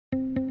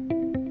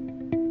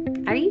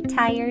Are you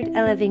tired of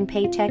living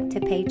paycheck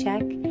to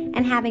paycheck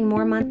and having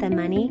more month than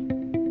money?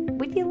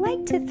 Would you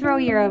like to throw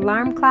your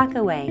alarm clock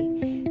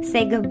away,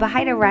 say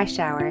goodbye to rush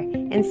hour,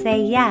 and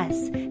say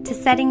yes to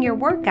setting your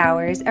work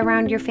hours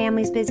around your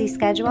family's busy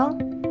schedule?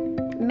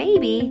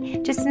 Maybe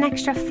just an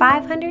extra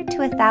 $500 to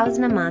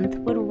 $1,000 a month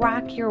would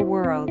rock your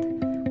world.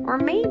 Or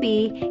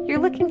maybe you're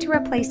looking to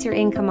replace your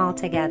income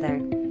altogether,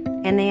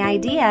 and the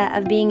idea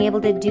of being able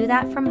to do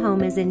that from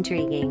home is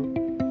intriguing.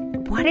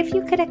 What if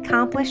you could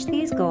accomplish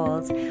these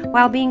goals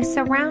while being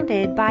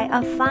surrounded by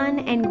a fun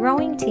and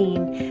growing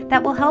team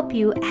that will help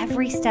you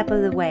every step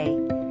of the way?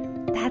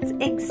 That's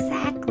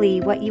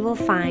exactly what you will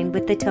find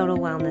with the Total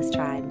Wellness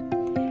Tribe.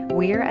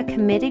 We're a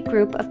committed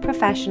group of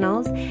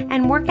professionals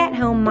and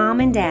work-at-home mom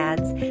and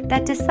dads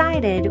that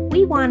decided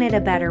we wanted a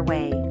better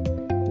way.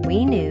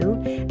 We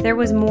knew there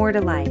was more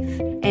to life,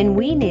 and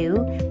we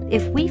knew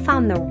if we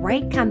found the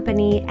right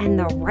company and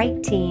the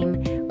right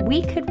team,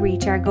 we could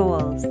reach our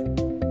goals.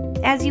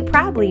 As you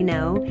probably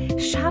know,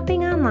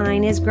 shopping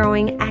online is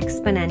growing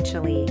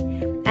exponentially,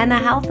 and the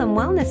health and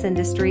wellness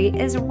industry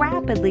is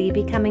rapidly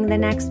becoming the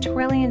next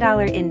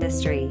trillion-dollar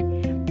industry,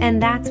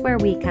 and that's where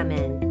we come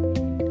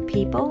in.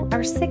 People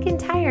are sick and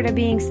tired of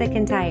being sick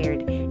and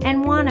tired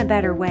and want a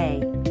better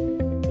way.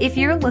 If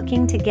you're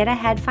looking to get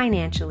ahead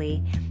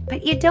financially,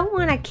 but you don't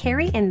want to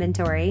carry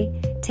inventory,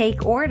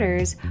 take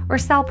orders, or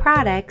sell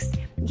products,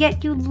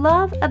 yet you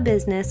love a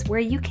business where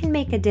you can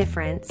make a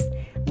difference,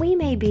 we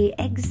may be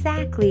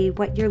exactly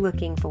what you're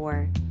looking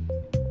for.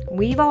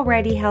 We've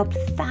already helped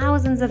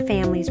thousands of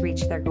families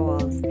reach their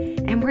goals,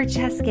 and we're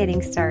just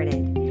getting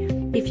started.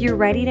 If you're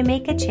ready to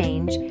make a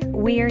change,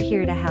 we're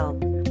here to help.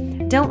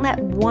 Don't let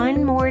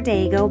one more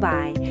day go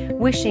by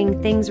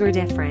wishing things were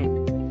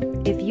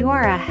different. If you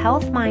are a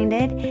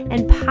health-minded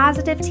and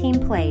positive team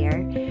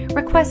player,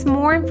 request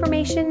more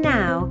information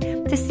now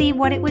to see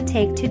what it would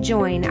take to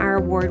join our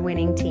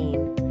award-winning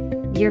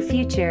team. Your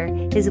future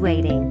is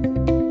waiting.